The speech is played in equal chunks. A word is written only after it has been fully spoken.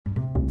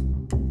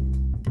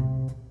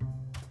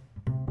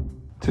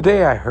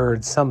Today I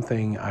heard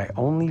something I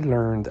only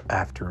learned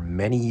after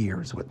many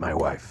years with my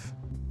wife.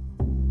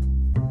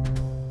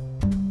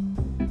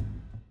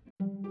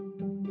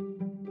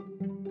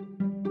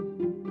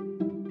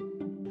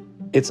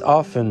 It's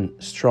often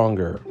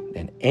stronger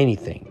than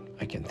anything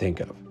I can think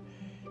of,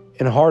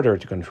 and harder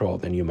to control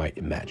than you might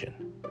imagine.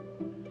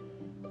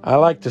 I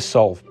like to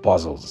solve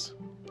puzzles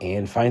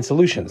and find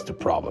solutions to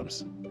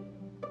problems.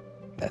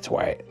 That's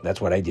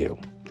what I do.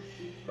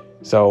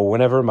 So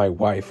whenever my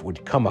wife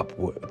would come up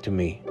to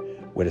me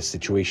with a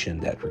situation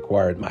that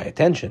required my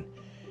attention,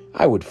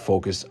 I would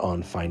focus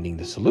on finding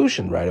the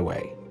solution right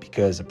away,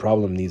 because a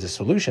problem needs a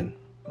solution,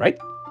 right?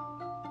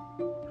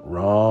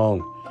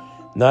 Wrong.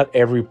 Not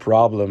every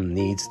problem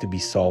needs to be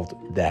solved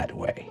that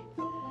way.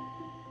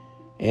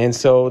 And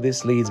so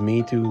this leads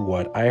me to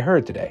what I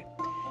heard today.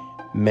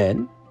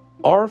 Men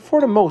are,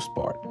 for the most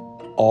part,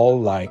 all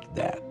like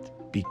that,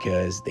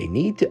 because they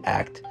need to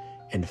act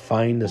and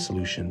find a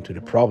solution to the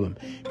problem,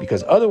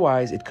 because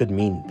otherwise it could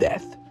mean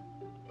death.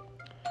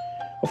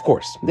 Of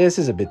course, this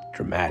is a bit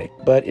dramatic,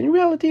 but in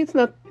reality it's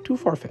not too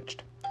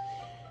far-fetched.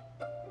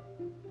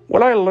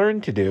 What I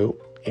learned to do,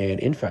 and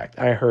in fact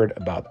I heard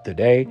about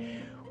today,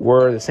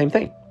 were the same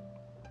thing.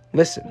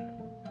 Listen.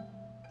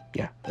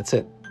 Yeah, that's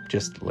it.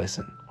 Just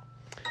listen.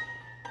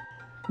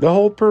 The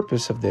whole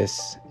purpose of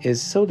this is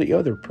so the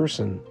other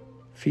person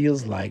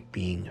feels like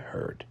being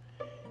heard.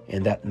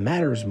 And that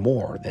matters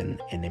more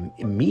than an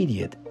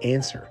immediate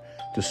answer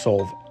to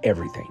solve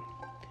everything.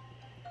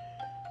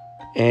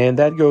 And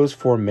that goes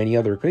for many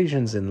other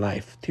occasions in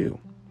life too.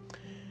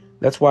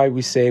 That's why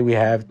we say we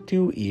have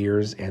 2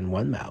 ears and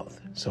 1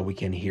 mouth, so we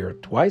can hear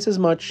twice as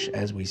much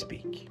as we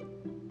speak.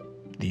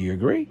 Do you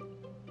agree?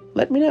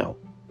 Let me know.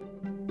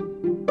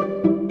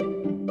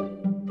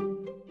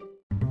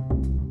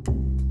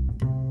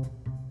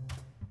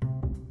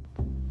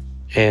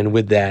 And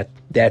with that,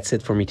 that's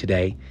it for me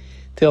today.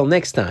 Till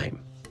next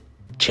time,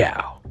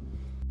 ciao.